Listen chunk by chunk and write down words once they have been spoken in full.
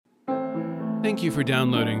Thank you for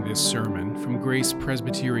downloading this sermon from Grace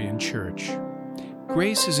Presbyterian Church.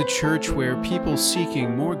 Grace is a church where people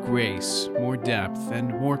seeking more grace, more depth, and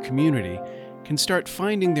more community can start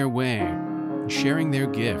finding their way and sharing their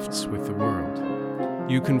gifts with the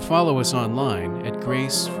world. You can follow us online at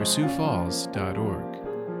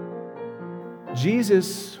graceforsiouxfalls.org.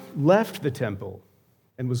 Jesus left the temple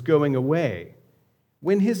and was going away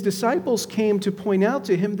when his disciples came to point out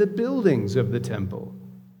to him the buildings of the temple.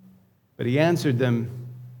 But he answered them,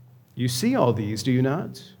 "You see all these, do you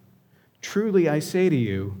not? Truly I say to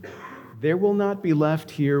you, there will not be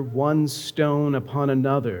left here one stone upon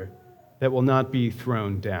another that will not be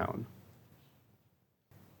thrown down."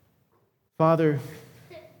 Father,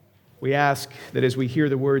 we ask that as we hear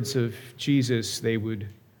the words of Jesus, they would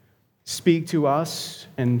speak to us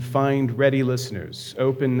and find ready listeners.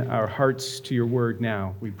 Open our hearts to your word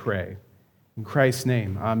now, we pray. In Christ's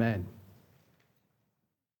name, amen.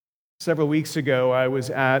 Several weeks ago, I was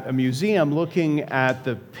at a museum looking at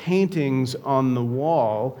the paintings on the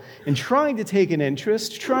wall and trying to take an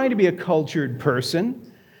interest, trying to be a cultured person.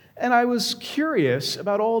 And I was curious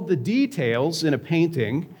about all the details in a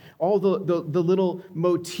painting, all the little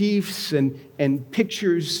motifs and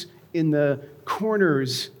pictures in the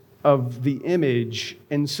corners of the image.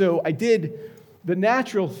 And so I did the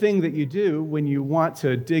natural thing that you do when you want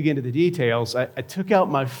to dig into the details. I took out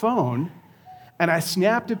my phone and I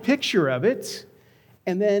snapped a picture of it,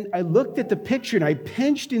 and then I looked at the picture and I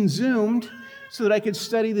pinched and zoomed so that I could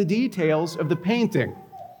study the details of the painting.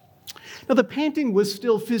 Now, the painting was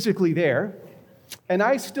still physically there, and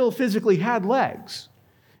I still physically had legs.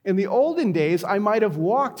 In the olden days, I might have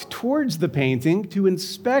walked towards the painting to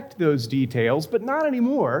inspect those details, but not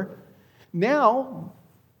anymore. Now,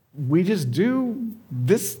 we just do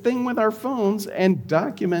this thing with our phones and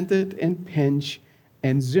document it and pinch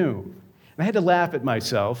and zoom. I had to laugh at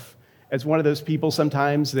myself as one of those people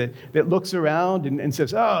sometimes that looks around and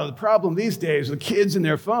says, "Oh, the problem these days are the kids and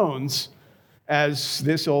their phones," as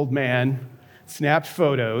this old man snapped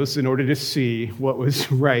photos in order to see what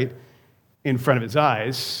was right in front of his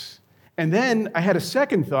eyes. And then I had a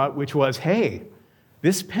second thought, which was, hey,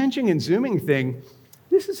 this pinching and zooming thing,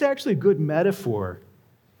 this is actually a good metaphor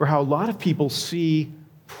for how a lot of people see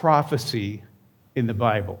prophecy in the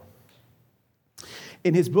Bible.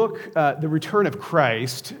 In his book, The Return of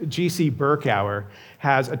Christ, G.C. Berkouwer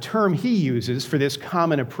has a term he uses for this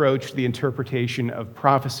common approach to the interpretation of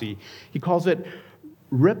prophecy. He calls it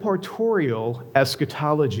reportorial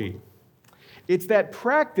eschatology. It's that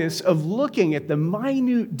practice of looking at the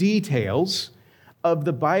minute details of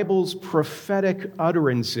the Bible's prophetic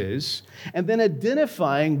utterances and then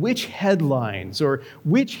identifying which headlines or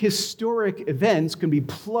which historic events can be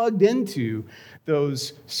plugged into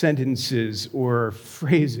those sentences or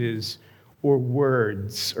phrases or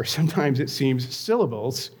words, or sometimes it seems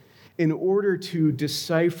syllables, in order to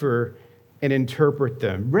decipher and interpret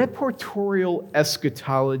them. Reportorial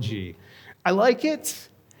eschatology. I like it,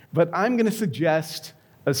 but I'm going to suggest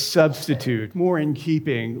a substitute, more in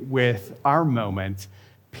keeping with our moment,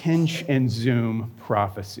 pinch and zoom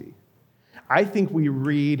prophecy. I think we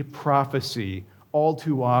read prophecy all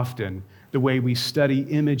too often the way we study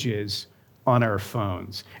images on our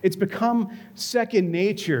phones. It's become second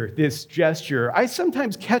nature, this gesture. I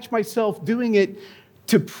sometimes catch myself doing it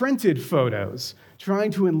to printed photos,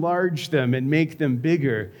 trying to enlarge them and make them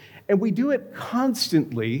bigger. And we do it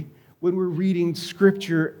constantly when we're reading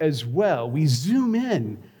Scripture as well. We zoom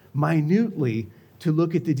in minutely to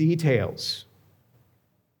look at the details.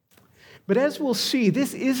 But as we'll see,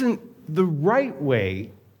 this isn't the right way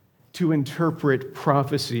to interpret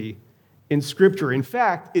prophecy in Scripture. In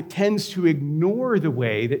fact, it tends to ignore the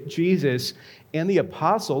way that Jesus and the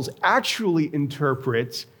apostles actually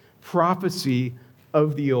interpret prophecy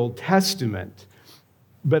of the Old Testament.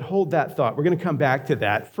 But hold that thought. We're going to come back to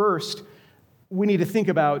that. First, we need to think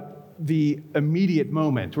about the immediate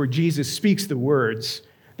moment where Jesus speaks the words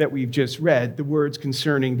that we've just read, the words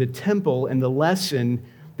concerning the temple and the lesson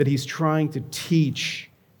that he's trying to teach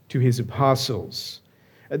to his apostles.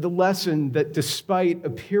 The lesson that despite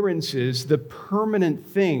appearances, the permanent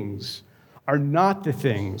things are not the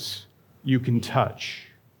things you can touch.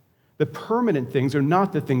 The permanent things are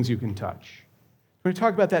not the things you can touch. We're going to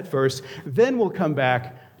talk about that first. Then we'll come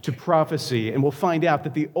back to prophecy, and we'll find out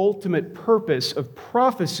that the ultimate purpose of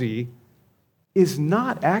prophecy is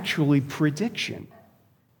not actually prediction.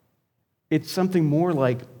 It's something more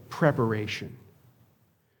like preparation.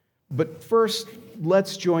 But first,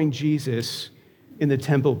 let's join Jesus in the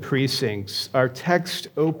temple precincts. Our text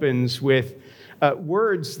opens with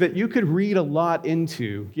words that you could read a lot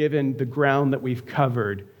into, given the ground that we've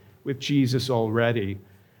covered with Jesus already.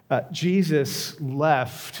 Jesus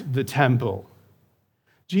left the temple.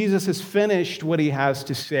 Jesus has finished what he has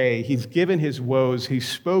to say. He's given his woes. He's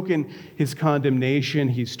spoken his condemnation.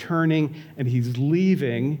 He's turning and he's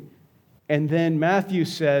leaving. And then Matthew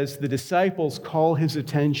says the disciples call his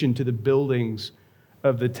attention to the buildings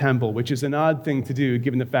of the temple, which is an odd thing to do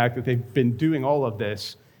given the fact that they've been doing all of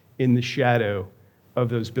this in the shadow of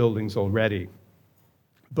those buildings already.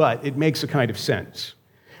 But it makes a kind of sense,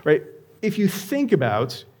 right? If you think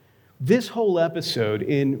about this whole episode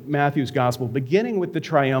in Matthew's gospel, beginning with the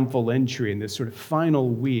triumphal entry in this sort of final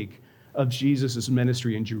week of Jesus'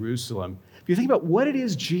 ministry in Jerusalem, if you think about what it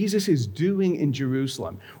is Jesus is doing in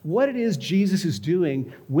Jerusalem, what it is Jesus is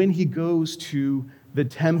doing when he goes to the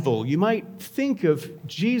temple, you might think of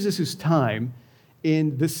Jesus' time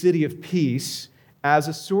in the city of peace as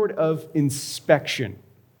a sort of inspection,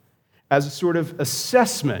 as a sort of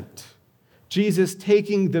assessment. Jesus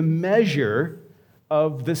taking the measure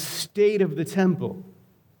of the state of the temple.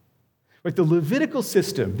 Like the Levitical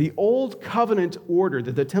system, the old covenant order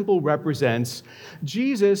that the temple represents,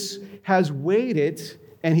 Jesus has weighed it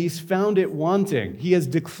and he's found it wanting. He has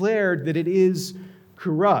declared that it is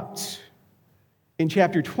corrupt. In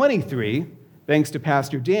chapter 23, thanks to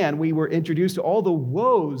Pastor Dan, we were introduced to all the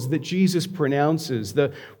woes that Jesus pronounces,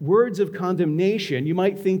 the words of condemnation. You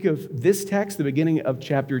might think of this text, the beginning of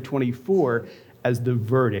chapter 24, as the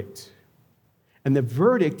verdict. And the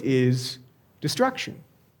verdict is destruction.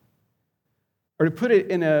 Or to put it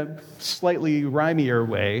in a slightly rhymier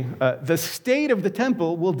way, the state of the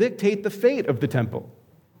temple will dictate the fate of the temple.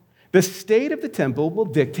 The state of the temple will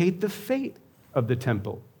dictate the fate of the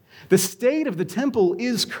temple. The state of the temple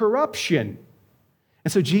is corruption.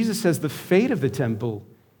 And so Jesus says the fate of the temple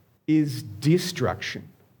is destruction.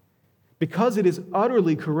 Because it is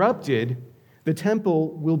utterly corrupted, the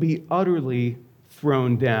temple will be utterly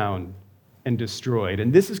thrown down and destroyed.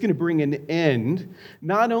 And this is going to bring an end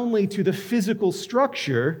not only to the physical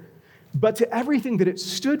structure, but to everything that it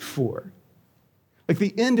stood for. Like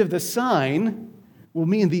the end of the sign will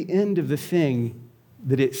mean the end of the thing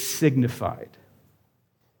that it signified.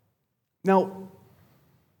 Now,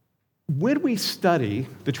 when we study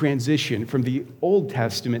the transition from the Old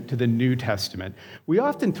Testament to the New Testament, we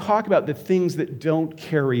often talk about the things that don't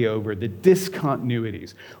carry over, the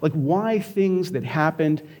discontinuities, like why things that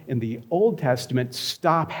happened in the Old Testament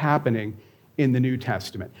stop happening in the New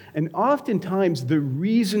Testament. And oftentimes, the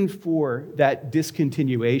reason for that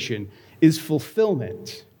discontinuation is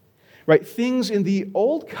fulfillment. Right? Things in the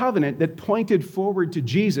Old Covenant that pointed forward to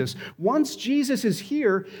Jesus, once Jesus is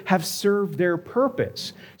here, have served their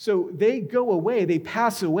purpose. So they go away, they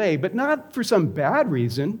pass away, but not for some bad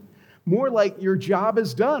reason. More like your job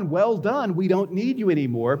is done, well done, we don't need you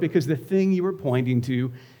anymore because the thing you were pointing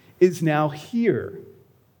to is now here.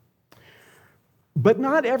 But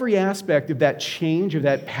not every aspect of that change, of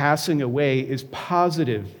that passing away, is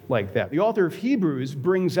positive like that. The author of Hebrews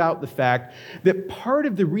brings out the fact that part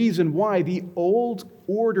of the reason why the old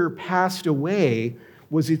order passed away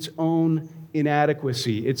was its own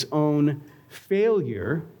inadequacy, its own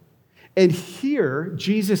failure. And here,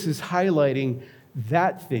 Jesus is highlighting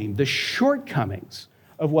that theme, the shortcomings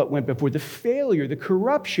of what went before, the failure, the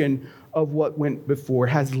corruption of what went before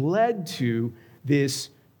has led to this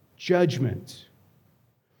judgment.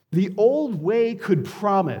 The old way could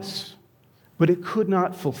promise, but it could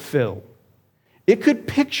not fulfill. It could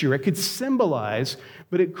picture, it could symbolize,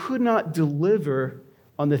 but it could not deliver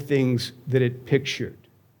on the things that it pictured.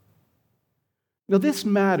 Now, this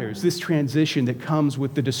matters, this transition that comes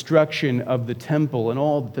with the destruction of the temple and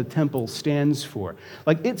all that the temple stands for.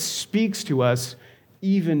 Like, it speaks to us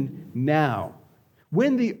even now.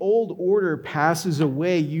 When the old order passes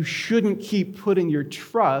away, you shouldn't keep putting your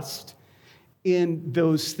trust in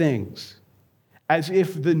those things, as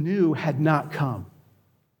if the new had not come.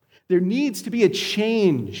 There needs to be a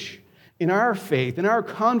change in our faith, in our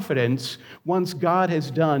confidence, once God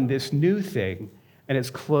has done this new thing and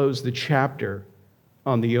has closed the chapter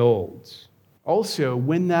on the old. Also,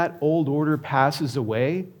 when that old order passes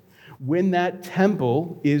away, when that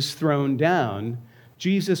temple is thrown down,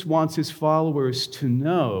 Jesus wants his followers to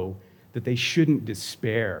know that they shouldn't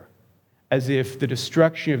despair, as if the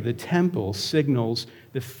destruction of the temple signals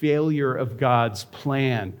the failure of God's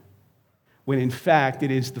plan, when in fact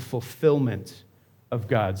it is the fulfillment of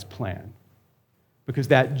God's plan, because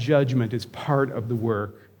that judgment is part of the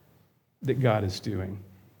work that God is doing.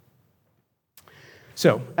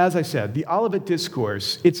 So, as I said, the Olivet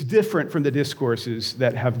Discourse, it's different from the discourses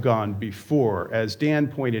that have gone before. As Dan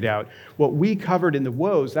pointed out, what we covered in the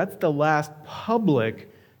woes, that's the last public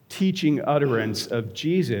teaching utterance of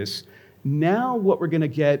Jesus. Now what we're going to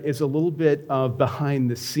get is a little bit of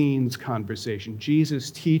behind-the-scenes conversation.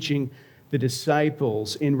 Jesus teaching the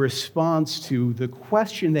disciples in response to the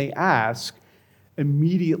question they ask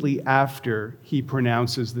immediately after he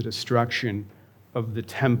pronounces the destruction of the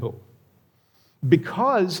temple.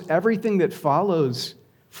 Because everything that flows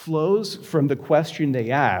from the question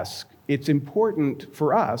they ask, it's important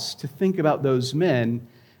for us to think about those men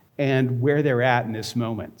and where they're at in this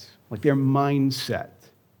moment, like their mindset.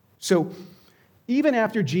 So even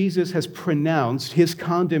after Jesus has pronounced his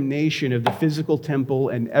condemnation of the physical temple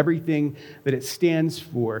and everything that it stands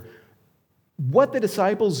for, what the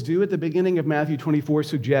disciples do at the beginning of Matthew 24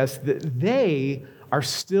 suggests that they are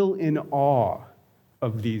still in awe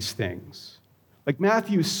of these things. Like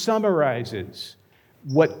Matthew summarizes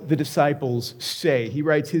what the disciples say. He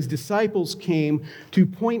writes, his disciples came to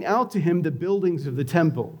point out to him the buildings of the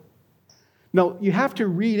temple. Now, you have to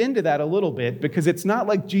read into that a little bit because it's not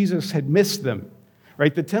like Jesus had missed them,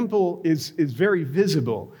 right? The temple is very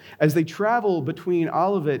visible. As they travel between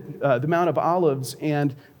the Mount of Olives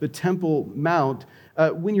and the Temple Mount,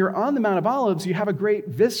 when you're on the Mount of Olives, you have a great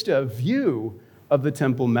view of the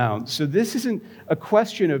Temple Mount. So this isn't a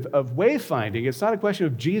question of wayfinding. It's not a question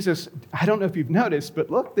of Jesus, I don't know if you've noticed, but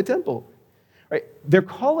look, the temple, right? They're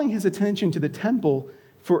calling his attention to the temple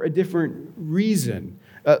for a different reason.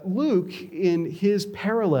 Luke, in his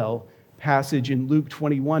parallel passage in Luke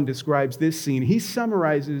 21, describes this scene. He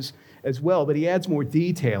summarizes as well, but he adds more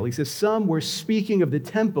detail. He says, some were speaking of the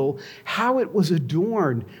temple, how it was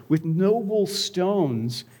adorned with noble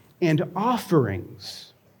stones and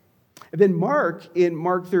offerings. And then Mark, in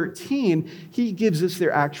Mark 13, he gives us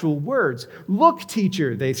their actual words. Look,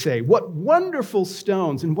 teacher, they say, what wonderful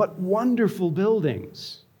stones and what wonderful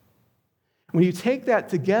buildings. When you take that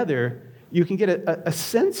together, you can get a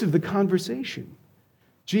sense of the conversation.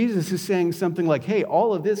 Jesus is saying something like, hey,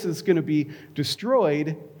 all of this is going to be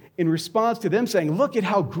destroyed, in response to them saying, look at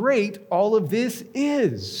how great all of this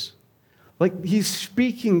is. Like he's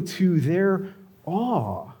speaking to their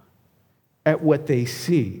awe at what they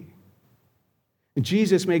see. And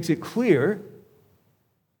Jesus makes it clear,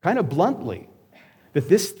 kind of bluntly, that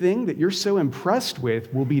this thing that you're so impressed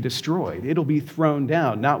with will be destroyed. It'll be thrown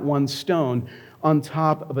down, not one stone on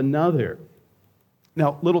top of another.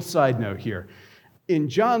 Now, little side note here. In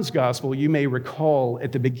John's gospel, you may recall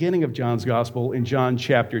at the beginning of John's gospel, in John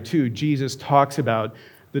chapter 2, Jesus talks about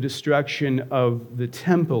the destruction of the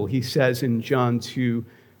temple. He says in John 2,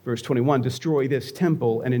 verse 21, destroy this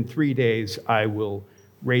temple, and in 3 days I will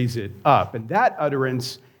raise it up. And that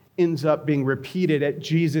utterance ends up being repeated at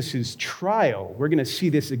Jesus' trial. We're going to see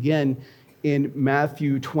this again in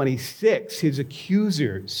Matthew 26. His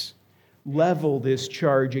accusers level this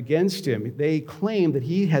charge against him. They claim that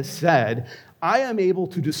he has said, I am able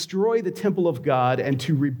to destroy the temple of God and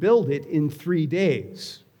to rebuild it in 3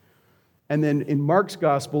 days. And then in Mark's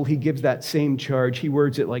gospel, he gives that same charge. He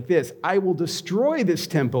words it like this, I will destroy this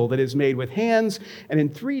temple that is made with hands, and in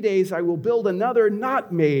 3 days I will build another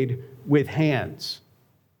not made with hands.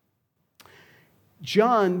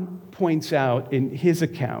 John points out in his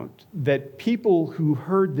account that people who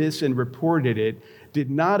heard this and reported it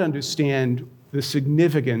did not understand the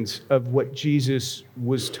significance of what Jesus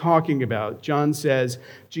was talking about. John says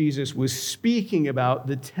Jesus was speaking about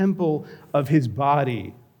the temple of his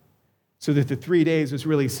body, so that the 3 days was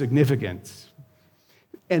really significant.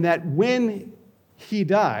 And that when he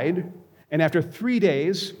died, and after 3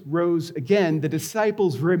 days rose again, the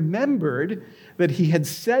disciples remembered that he had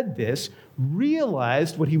said this,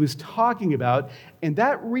 realized what he was talking about, and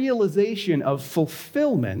that realization of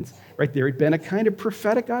fulfillment, right, there had been a kind of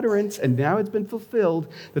prophetic utterance, and now it's been fulfilled,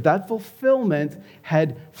 that fulfillment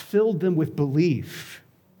had filled them with belief,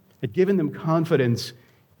 had given them confidence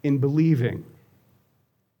in believing.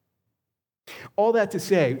 All that to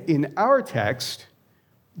say, in our text,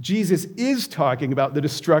 Jesus is talking about the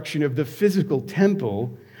destruction of the physical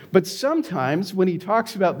temple, but sometimes when he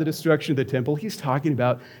talks about the destruction of the temple, he's talking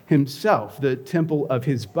about himself, the temple of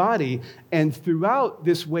his body. And throughout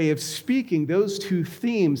this way of speaking, those two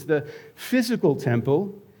themes, the physical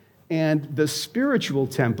temple and the spiritual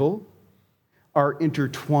temple, are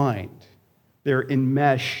intertwined. They're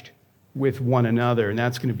enmeshed with one another, and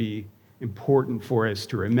that's going to be important for us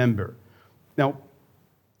to remember. Now,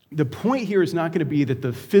 the point here is not going to be that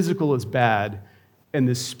the physical is bad and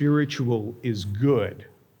the spiritual is good.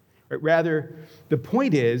 Right? Rather, the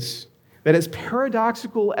point is that as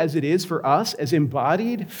paradoxical as it is for us as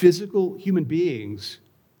embodied physical human beings,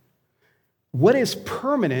 what is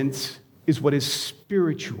permanent is what is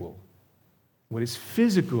spiritual. What is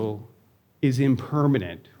physical is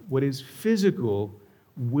impermanent. What is physical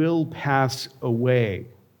will pass away.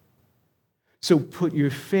 So put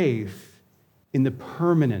your faith in the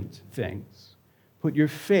permanent things. Put your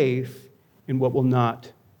faith in what will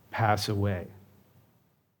not pass away.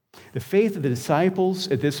 The faith of the disciples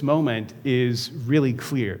at this moment is really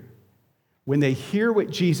clear. When they hear what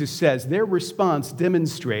Jesus says, their response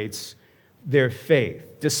demonstrates their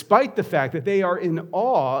faith, despite the fact that they are in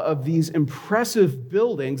awe of these impressive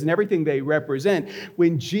buildings and everything they represent.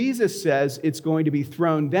 When Jesus says it's going to be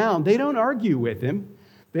thrown down, they don't argue with him.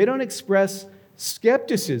 They don't express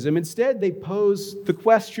skepticism. Instead, they pose the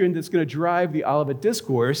question that's going to drive the Olivet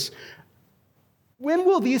Discourse. When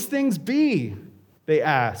will these things be? They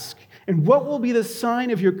ask. And what will be the sign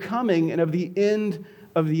of your coming and of the end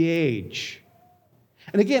of the age?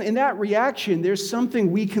 And again, in that reaction, there's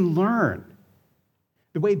something we can learn.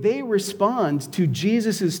 The way they respond to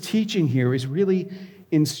Jesus' teaching here is really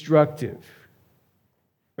instructive.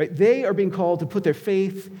 Right? They are being called to put their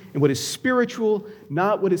faith in what is spiritual,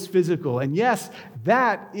 not what is physical. And yes,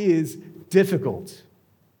 that is difficult.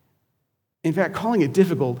 In fact, calling it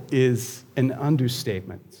difficult is an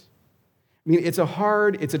understatement. I mean, it's a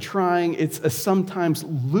hard, it's a trying, it's a sometimes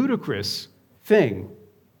ludicrous thing.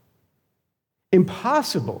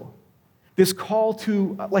 Impossible. This call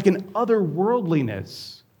to like an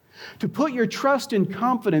otherworldliness, to put your trust and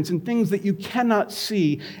confidence in things that you cannot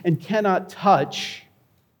see and cannot touch,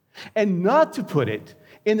 and not to put it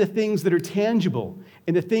in the things that are tangible,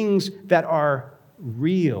 in the things that are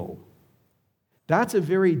real. That's a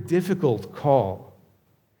very difficult call.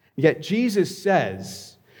 Yet Jesus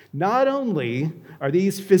says, not only are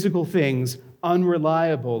these physical things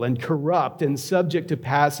unreliable and corrupt and subject to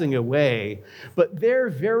passing away, but their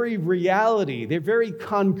very reality, their very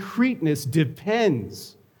concreteness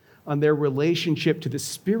depends on their relationship to the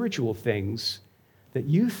spiritual things that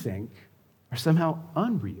you think are somehow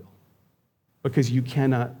unreal because you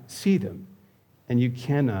cannot see them and you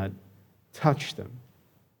cannot touch them.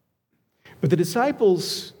 But the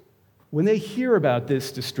disciples, when they hear about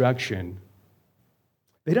this destruction,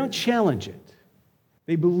 they don't challenge it.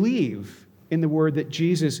 They believe in the word that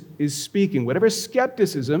Jesus is speaking. Whatever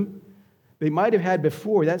skepticism they might have had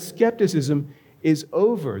before, that skepticism is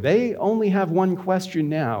over. They only have one question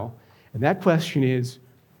now, and that question is,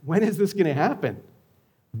 when is this going to happen?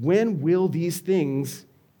 When will these things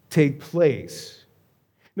take place?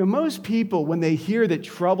 Now, most people, when they hear that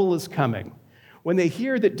trouble is coming, when they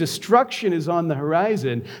hear that destruction is on the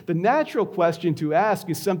horizon, the natural question to ask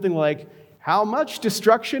is something like, how much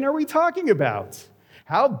destruction are we talking about?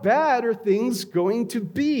 How bad are things going to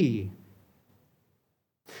be?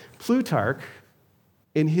 Plutarch,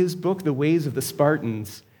 in his book, The Ways of the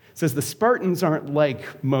Spartans, says the Spartans aren't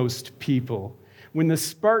like most people. When the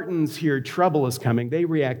Spartans hear trouble is coming, they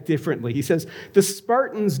react differently. He says, the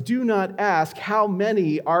Spartans do not ask how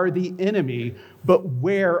many are the enemy, but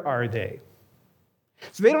where are they?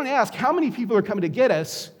 So they don't ask how many people are coming to get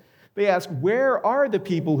us. They ask, where are the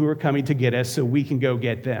people who are coming to get us so we can go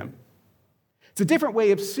get them? It's a different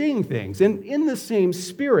way of seeing things. And in the same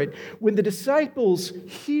spirit, when the disciples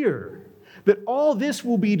hear that all this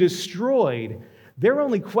will be destroyed, their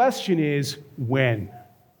only question is, when?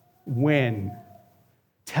 When?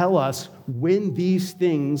 Tell us when these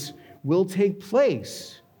things will take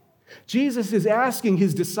place. Jesus is asking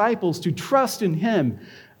his disciples to trust in him,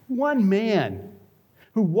 one man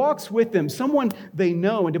who walks with them, someone they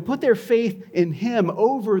know, and to put their faith in him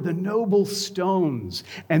over the noble stones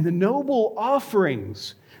and the noble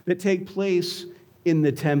offerings that take place in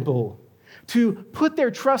the temple. To put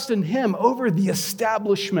their trust in him over the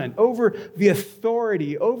establishment, over the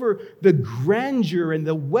authority, over the grandeur and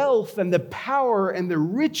the wealth and the power and the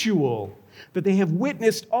ritual that they have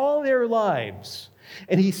witnessed all their lives.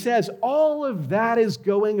 And he says, all of that is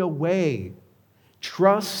going away.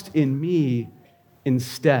 Trust in me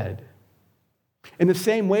instead. In the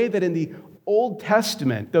same way that in the Old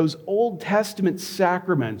Testament, those Old Testament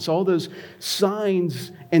sacraments, all those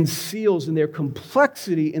signs and seals and their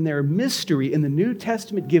complexity and their mystery in the New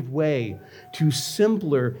Testament give way to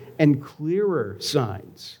simpler and clearer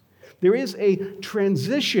signs. There is a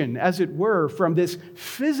transition, as it were, from this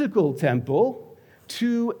physical temple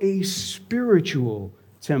to a spiritual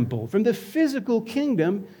temple, from the physical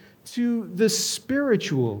kingdom to the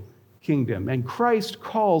spiritual kingdom. And Christ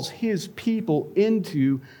calls his people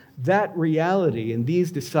into that reality. And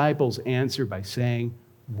these disciples answer by saying,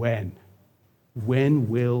 when? When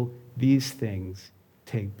will these things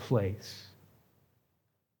take place?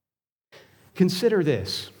 Consider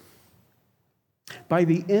this. By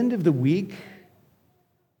the end of the week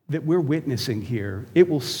that we're witnessing here, it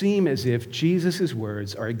will seem as if Jesus'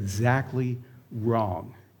 words are exactly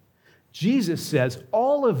wrong. Jesus says,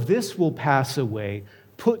 all of this will pass away.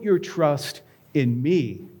 Put your trust in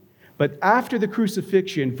me. But after the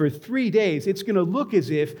crucifixion, for 3 days, it's going to look as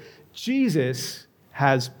if Jesus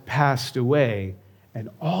has passed away, and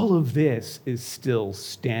all of this is still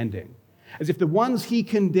standing. As if the ones he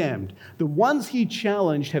condemned, the ones he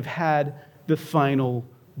challenged, have had the final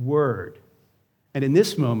word. And in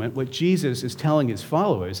this moment, what Jesus is telling his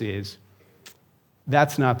followers is,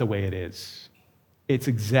 that's not the way it is. It's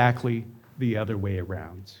exactly the other way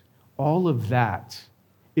around. All of that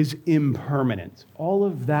is impermanent. All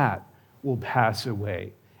of that will pass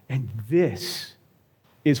away. And this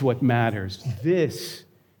is what matters. This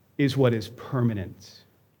is what is permanent.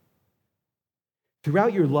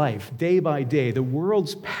 Throughout your life, day by day, the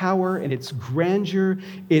world's power and its grandeur,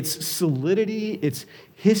 its solidity, its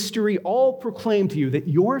history all proclaim to you that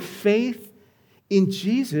your faith in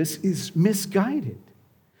Jesus is misguided.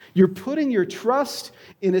 You're putting your trust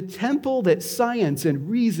in a temple that science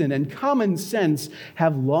and reason and common sense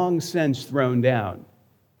have long since thrown down.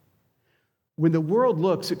 When the world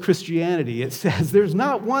looks at Christianity, it says there's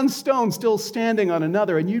not one stone still standing on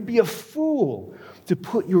another, and you'd be a fool to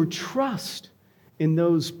put your trust in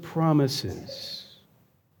those promises.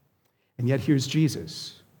 And yet here's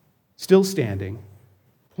Jesus, still standing,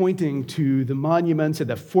 pointing to the monuments and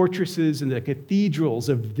the fortresses and the cathedrals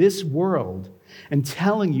of this world and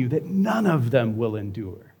telling you that none of them will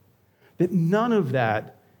endure, that none of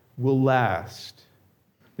that will last,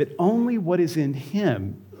 that only what is in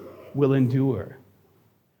him will endure.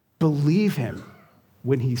 Believe him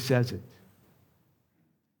when he says it.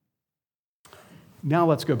 Now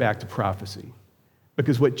let's go back to prophecy.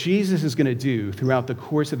 Because what Jesus is going to do throughout the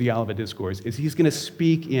course of the Olivet Discourse is he's going to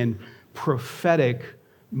speak in prophetic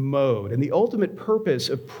mode. And the ultimate purpose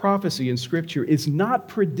of prophecy in Scripture is not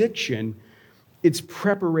prediction, it's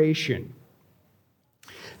preparation.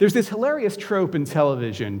 There's this hilarious trope in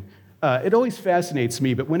television. It always fascinates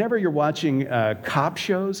me, but whenever you're watching cop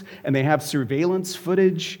shows and they have surveillance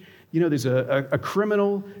footage, there's a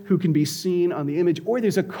criminal who can be seen on the image, or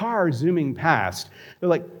there's a car zooming past. They're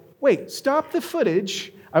like, wait, stop the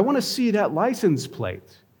footage. I want to see that license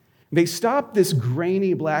plate. They stop this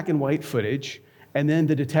grainy black and white footage, and then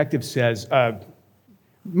the detective says,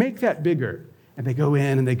 make that bigger. And they go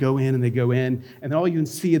in, and they go in, and they go in, and all you can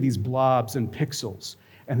see are these blobs and pixels.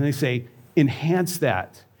 And then they say, enhance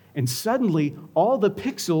that. And suddenly, all the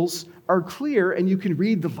pixels are clear, and you can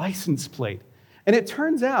read the license plate. And it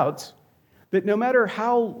turns out that no matter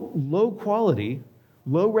how low quality,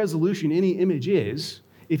 low resolution any image is,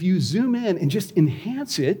 if you zoom in and just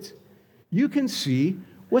enhance it, you can see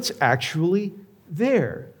what's actually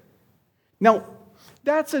there. Now,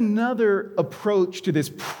 that's another approach to this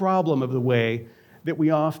problem of the way that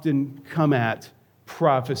we often come at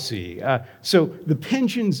prophecy. So the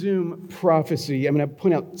pinch and zoom prophecy, I'm going to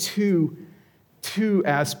point out two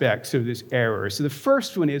aspects of this error. So the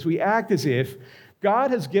first one is we act as if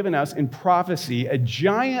God has given us in prophecy a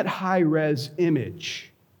giant high-res image,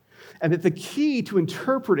 and that the key to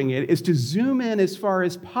interpreting it is to zoom in as far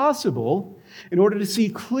as possible in order to see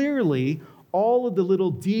clearly all of the little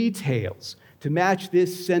details to match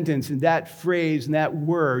this sentence and that phrase and that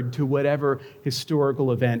word to whatever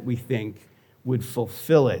historical event we think would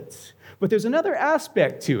fulfill it. But there's another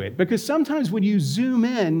aspect to it, because sometimes when you zoom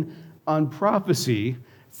in on prophecy,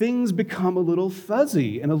 things become a little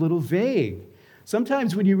fuzzy and a little vague.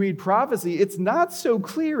 Sometimes when you read prophecy, it's not so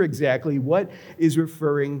clear exactly what is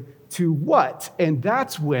referring to what, and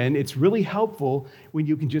that's when it's really helpful when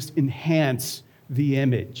you can just enhance the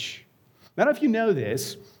image. I don't know if you know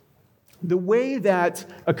this, the way that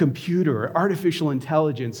a computer, artificial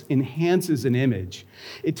intelligence, enhances an image,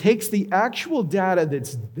 it takes the actual data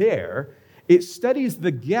that's there, it studies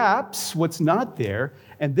the gaps, what's not there,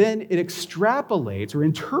 and then it extrapolates or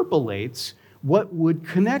interpolates what would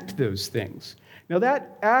connect those things. Now,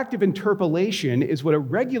 that act of interpolation is what a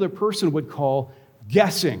regular person would call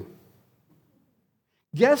guessing.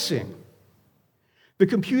 Guessing. The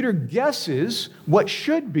computer guesses what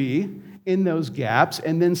should be in those gaps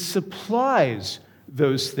and then supplies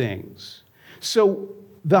those things. So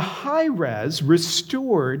the high-res,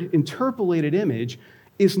 restored, interpolated image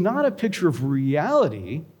is not a picture of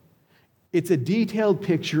reality. It's a detailed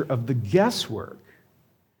picture of the guesswork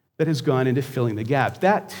that has gone into filling the gaps.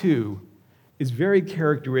 That, too, is very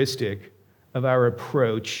characteristic of our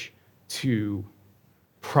approach to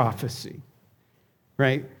prophecy,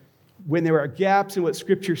 right? When there are gaps in what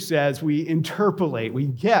Scripture says, we interpolate, we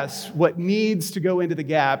guess what needs to go into the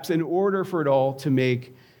gaps in order for it all to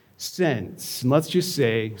make sense. And let's just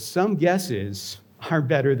say some guesses are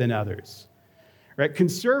better than others, right?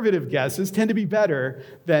 Conservative guesses tend to be better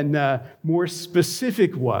than more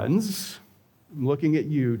specific ones, I'm looking at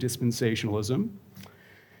you, dispensationalism.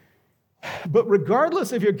 But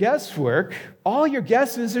regardless of your guesswork, all your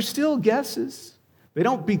guesses are still guesses. They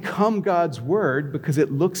don't become God's word because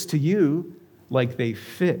it looks to you like they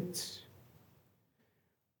fit.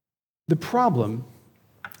 The problem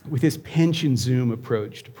with this pinch and zoom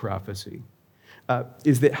approach to prophecy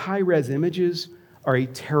is that high-res images are a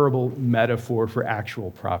terrible metaphor for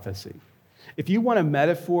actual prophecy. If you want a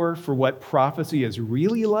metaphor for what prophecy is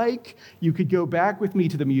really like, you could go back with me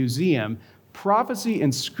to the museum. Prophecy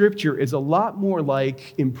in Scripture is a lot more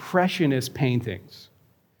like Impressionist paintings.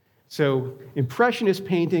 So Impressionist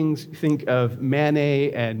paintings, think of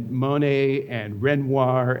Manet and Monet and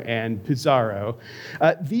Renoir and Pissarro.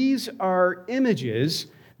 These are images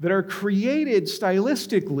that are created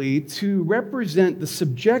stylistically to represent the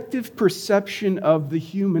subjective perception of the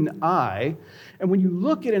human eye. And when you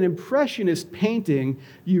look at an Impressionist painting,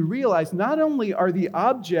 you realize not only are the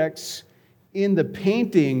objects in the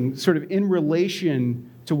painting sort of in relation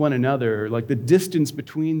to one another, like the distance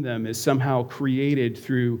between them is somehow created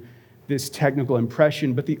through this technical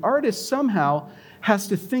impression, but the artist somehow has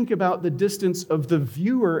to think about the distance of the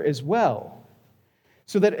viewer as well.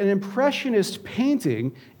 So that an Impressionist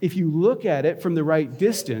painting, if you look at it from the right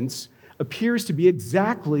distance, appears to be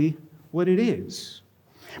exactly what it is.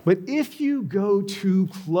 But if you go too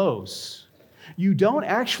close, you don't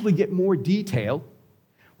actually get more detail.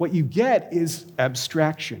 What you get is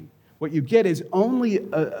abstraction. What you get is only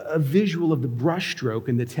a visual of the brushstroke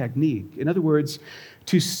and the technique. In other words,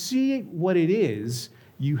 to see what it is,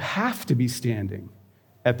 you have to be standing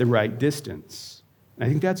at the right distance. And I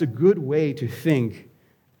think that's a good way to think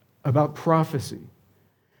about prophecy.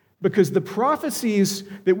 Because the prophecies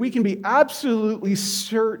that we can be absolutely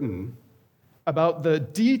certain about the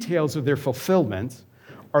details of their fulfillment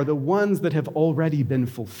are the ones that have already been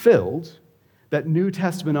fulfilled, that New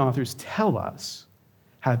Testament authors tell us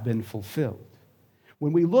have been fulfilled.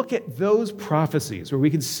 When we look at those prophecies where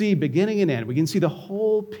we can see beginning and end, we can see the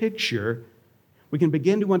whole picture, we can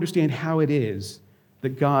begin to understand how it is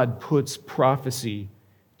that God puts prophecy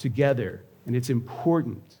together. And it's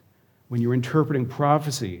important when you're interpreting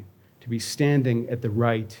prophecy to be standing at the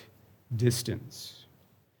right distance.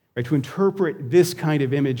 Right? To interpret this kind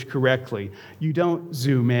of image correctly, you don't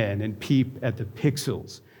zoom in and peep at the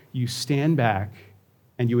pixels. You stand back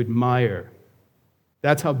and you admire.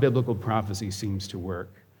 That's how biblical prophecy seems to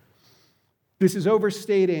work. This is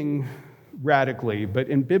overstating radically, but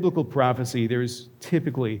in biblical prophecy, there's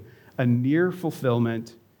typically a near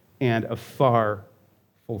fulfillment and a far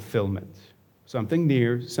fulfillment. Something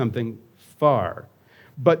near, something far.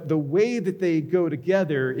 But the way that they go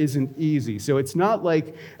together isn't easy. So it's not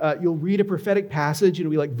like you'll read a prophetic passage and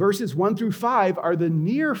it'll be like verses 1 through 5 are the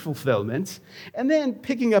near fulfillment, and then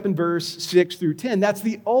picking up in verse 6 through 10, that's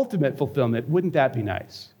the ultimate fulfillment. Wouldn't that be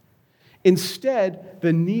nice? Instead,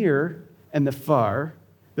 the near and the far,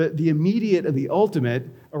 the immediate and the ultimate,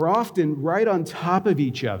 are often right on top of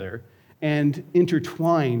each other and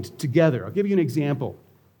intertwined together. I'll give you an example.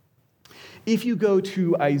 If you go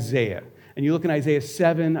to Isaiah, and you look in Isaiah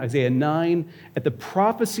 7, Isaiah 9, at the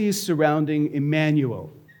prophecies surrounding Emmanuel,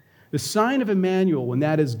 the sign of Emmanuel, when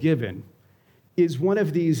that is given, is one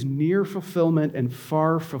of these near fulfillment and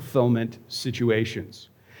far fulfillment situations.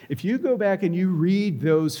 If you go back and you read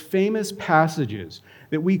those famous passages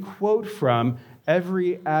that we quote from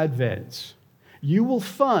every Advent, you will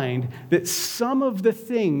find that some of the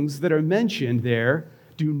things that are mentioned there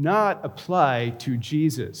do not apply to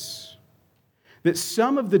Jesus. That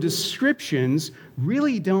some of the descriptions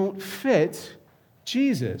really don't fit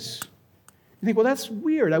Jesus. You think, well, that's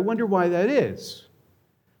weird. I wonder why that is.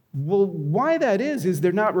 Well, why that is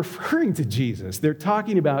they're not referring to Jesus. They're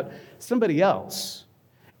talking about somebody else.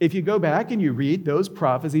 If you go back and you read those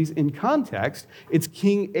prophecies in context, it's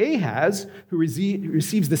King Ahaz who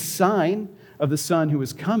receives the sign of the son who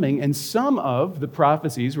is coming, and some of the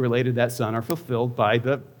prophecies related to that son are fulfilled by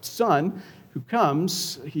the son who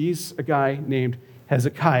comes. He's a guy named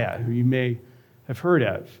Hezekiah, who you may have heard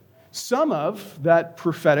of. Some of that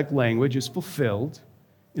prophetic language is fulfilled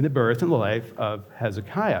in the birth and the life of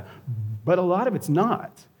Hezekiah, but a lot of it's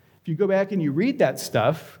not. If you go back and you read that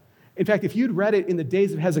stuff, in fact, if you'd read it in the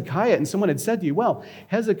days of Hezekiah and someone had said to you, well,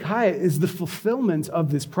 Hezekiah is the fulfillment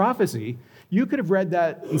of this prophecy, you could have read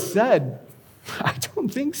that and said, I don't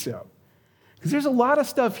think so. Because there's a lot of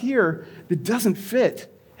stuff here that doesn't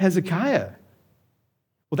fit Hezekiah.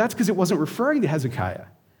 Well, that's because it wasn't referring to Hezekiah.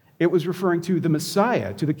 It was referring to the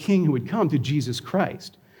Messiah, to the king who would come, to Jesus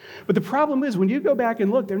Christ. But the problem is, when you go back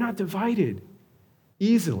and look, they're not divided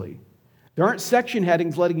easily. There aren't section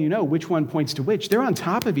headings letting you know which one points to which. They're on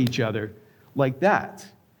top of each other like that.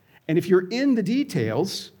 And if you're in the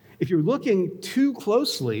details, if you're looking too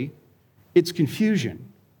closely, it's confusion.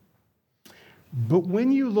 But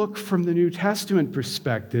when you look from the New Testament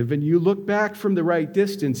perspective and you look back from the right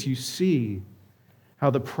distance, you see how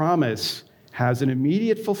the promise has an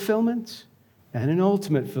immediate fulfillment and an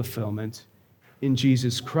ultimate fulfillment in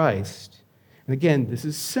Jesus Christ. And again, this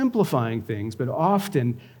is simplifying things, but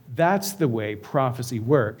often that's the way prophecy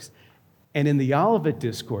works. And in the Olivet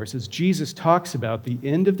Discourse, as Jesus talks about the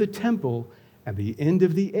end of the temple and the end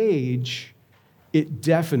of the age, it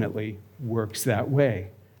definitely works that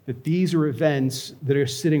way. That these are events that are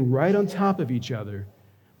sitting right on top of each other,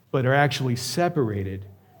 but are actually separated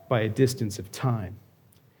by a distance of time.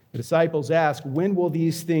 The disciples ask, when will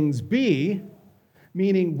these things be?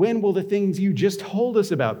 Meaning, when will the things you just told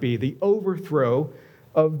us about be? The overthrow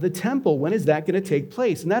of the temple. When is that going to take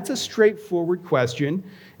place? And that's a straightforward question,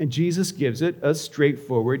 and Jesus gives it a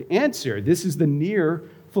straightforward answer. This is the near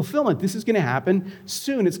fulfillment. This is going to happen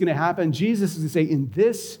soon. It's going to happen, Jesus is going to say, in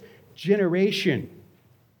this generation.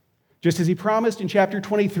 Just as he promised in chapter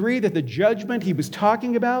 23 that the judgment he was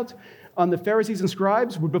talking about on the Pharisees and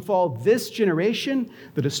scribes would befall this generation,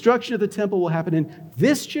 the destruction of the temple will happen in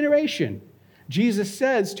this generation. Jesus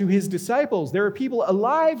says to his disciples, there are people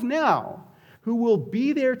alive now who will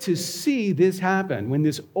be there to see this happen when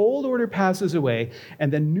this old order passes away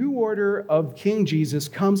and the new order of King Jesus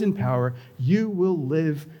comes in power. You will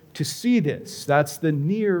live to see this. That's the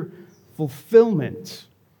near fulfillment.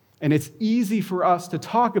 And it's easy for us to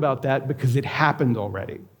talk about that because it happened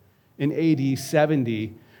already. In AD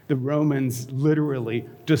 70, the Romans literally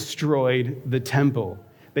destroyed the temple.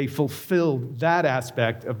 They fulfilled that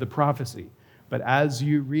aspect of the prophecy. But as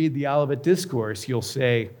you read the Olivet Discourse, you'll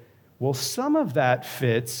say, well, some of that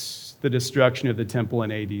fits the destruction of the temple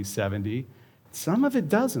in AD 70. Some of it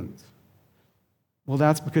doesn't. Well,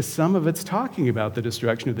 that's because some of it's talking about the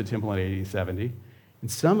destruction of the temple in AD 70,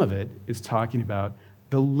 and some of it is talking about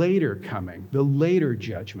the later coming, the later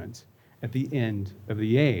judgment at the end of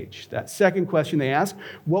the age. That second question they ask,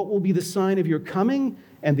 what will be the sign of your coming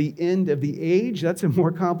and the end of the age? That's a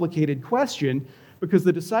more complicated question because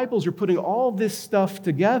the disciples are putting all this stuff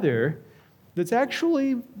together that's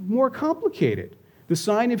actually more complicated. The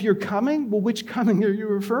sign of your coming? Well, which coming are you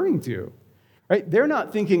referring to? Right? They're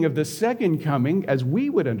not thinking of the second coming as we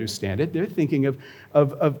would understand it. They're thinking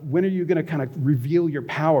of when are you going to kind of reveal your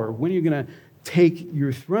power? When are you going to take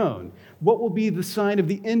your throne? What will be the sign of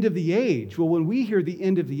the end of the age? Well, when we hear the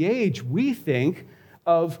end of the age, we think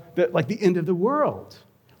of like the end of the world,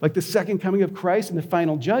 like the second coming of Christ and the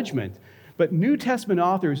final judgment. But New Testament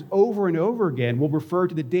authors over and over again will refer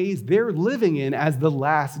to the days they're living in as the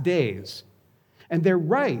last days. And they're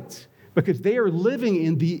right, because they are living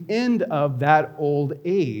in the end of that old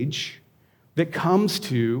age that comes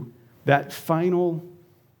to that final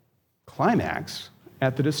climax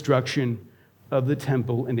at the destruction of the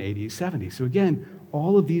temple in AD 70. So again,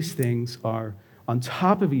 all of these things are on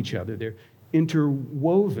top of each other. They're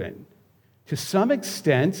interwoven. To some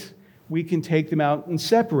extent, we can take them out and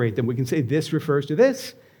separate them. We can say this refers to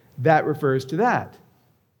this, that refers to that.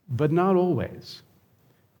 But not always.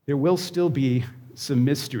 There will still be some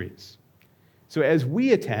mysteries. So as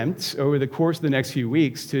we attempt over the course of the next few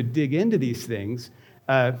weeks to dig into these things,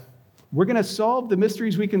 we're going to solve the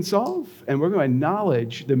mysteries we can solve, and we're going to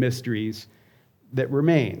acknowledge the mysteries that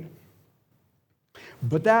remain.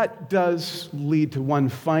 But that does lead to one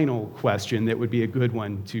final question that would be a good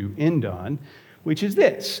one to end on, which is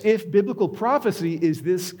this. If biblical prophecy is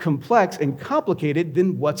this complex and complicated,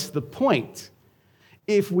 then what's the point?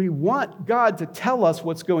 If we want God to tell us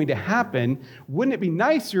what's going to happen, wouldn't it be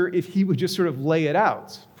nicer if he would just sort of lay it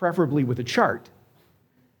out, preferably with a chart?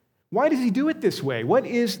 Why does he do it this way? What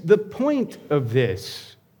is the point of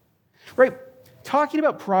this? Right? Talking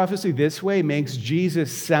about prophecy this way makes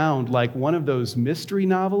Jesus sound like one of those mystery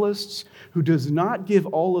novelists who does not give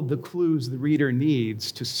all of the clues the reader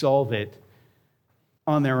needs to solve it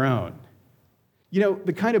on their own. You know,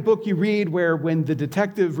 the kind of book you read where when the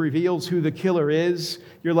detective reveals who the killer is,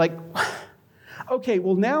 you're like, okay,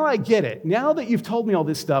 well, now I get it. Now that you've told me all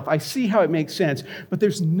this stuff, I see how it makes sense. But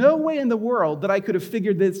there's no way in the world that I could have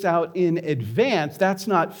figured this out in advance. That's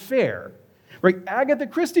not fair. Right? Agatha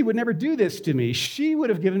Christie would never do this to me. She would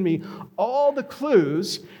have given me all the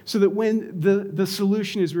clues so that when the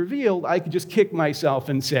solution is revealed, I could just kick myself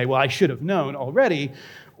and say, well, I should have known already.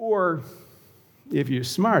 Or if you're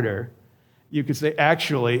smarter, you could say,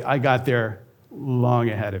 actually, I got there long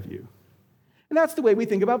ahead of you. And that's the way we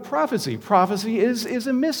think about prophecy. Prophecy is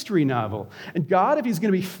a mystery novel. And God, if he's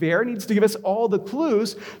going to be fair, needs to give us all the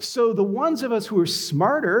clues so the ones of us who are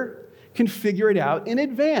smarter can figure it out in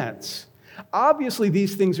advance. Obviously,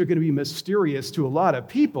 these things are going to be mysterious to a lot of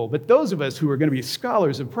people, but those of us who are going to be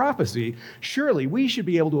scholars of prophecy, surely we should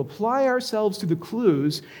be able to apply ourselves to the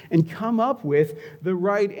clues and come up with the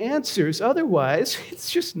right answers. Otherwise,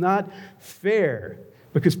 it's just not fair,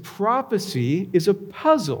 because prophecy is a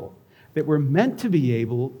puzzle that we're meant to be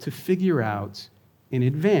able to figure out in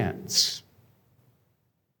advance.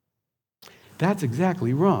 That's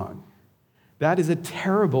exactly wrong. That is a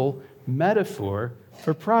terrible metaphor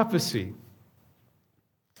for prophecy.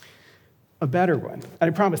 A better one, and I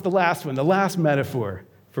promise the last one, the last metaphor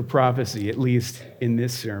for prophecy, at least in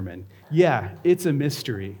this sermon. Yeah, it's a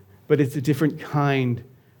mystery, but it's a different kind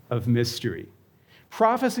of mystery.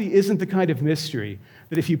 Prophecy isn't the kind of mystery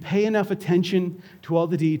that if you pay enough attention to all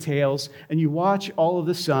the details and you watch all of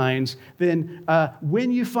the signs, then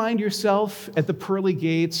when you find yourself at the pearly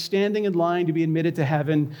gates, standing in line to be admitted to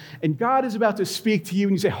heaven, and God is about to speak to you,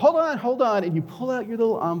 and you say, hold on, and you pull out your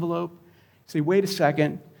little envelope, you say, wait a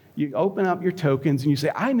second, you open up your tokens, and you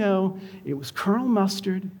say, I know, it was Colonel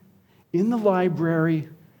Mustard in the library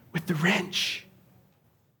with the wrench.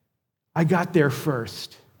 I got there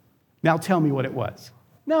first. Now tell me what it was.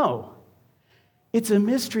 No. It's a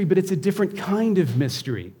mystery, but it's a different kind of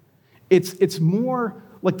mystery. It's more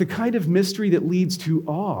like the kind of mystery that leads to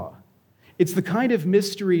awe. It's the kind of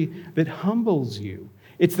mystery that humbles you.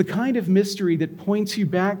 It's the kind of mystery that points you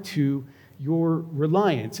back to your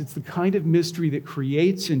reliance. It's the kind of mystery that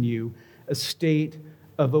creates in you a state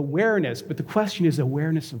of awareness. But the question is,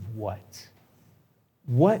 awareness of what?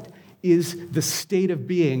 What is the state of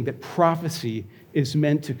being that prophecy is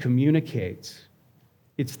meant to communicate?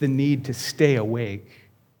 It's the need to stay awake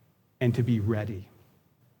and to be ready.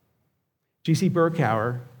 G.C.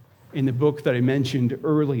 Berkouwer, in the book that I mentioned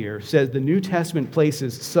earlier, says the New Testament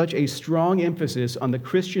places such a strong emphasis on the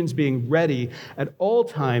Christians being ready at all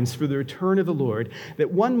times for the return of the Lord that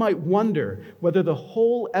one might wonder whether the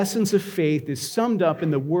whole essence of faith is summed up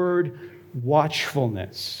in the word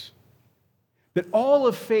watchfulness. That all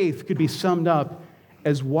of faith could be summed up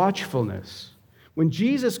as watchfulness. When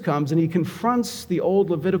Jesus comes and he confronts the old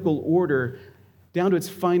Levitical order down to its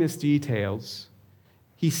finest details,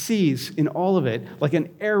 he sees in all of it like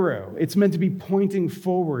an arrow. It's meant to be pointing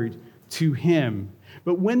forward to him.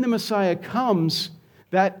 But when the Messiah comes,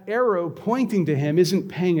 that arrow pointing to him isn't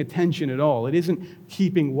paying attention at all. It isn't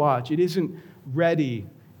keeping watch. It isn't ready.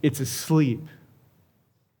 It's asleep.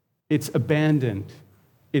 It's abandoned.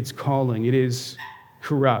 It's calling. It is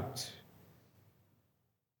corrupt.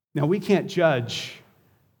 Now, we can't judge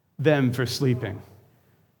them for sleeping.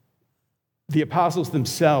 The apostles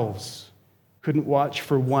themselves couldn't watch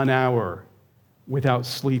for 1 hour without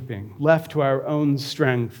sleeping. Left to our own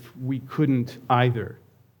strength, we couldn't either.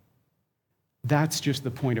 That's just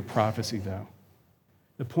the point of prophecy, though.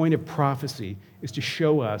 The point of prophecy is to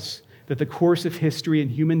show us that the course of history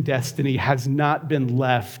and human destiny has not been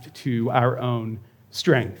left to our own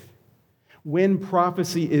strength. When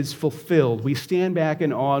prophecy is fulfilled, we stand back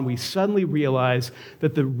in awe and we suddenly realize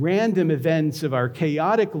that the random events of our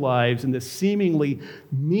chaotic lives and the seemingly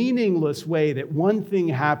meaningless way that one thing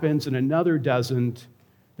happens and another doesn't,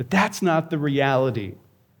 that's not the reality,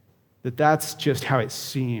 that's just how it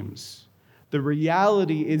seems. The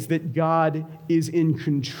reality is that God is in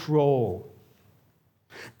control.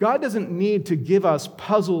 God doesn't need to give us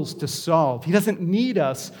puzzles to solve. He doesn't need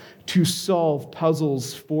us to solve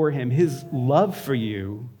puzzles for him. His love for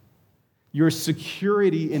you, your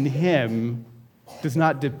security in him, does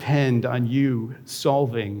not depend on you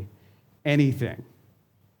solving anything.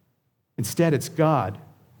 Instead, it's God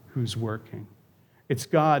who's working. It's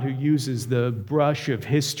God who uses the brush of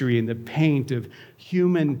history and the paint of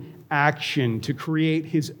human action to create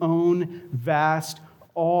his own vast,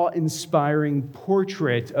 awe-inspiring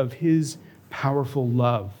portrait of his powerful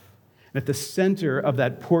love. And at the center of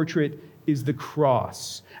that portrait is the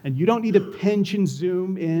cross. And you don't need to pinch and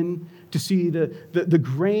zoom in to see the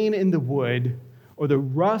grain in the wood or the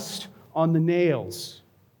rust on the nails.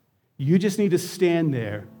 You just need to stand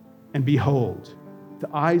there and behold, the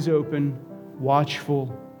eyes open,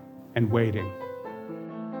 watchful, and waiting.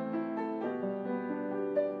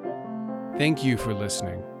 Thank you for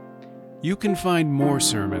listening. You can find more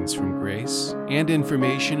sermons from Grace and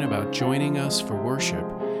information about joining us for worship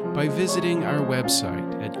by visiting our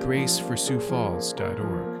website at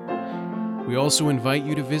graceforsiouxfalls.org. We also invite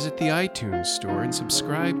you to visit the iTunes store and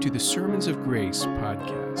subscribe to the Sermons of Grace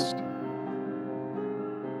podcast.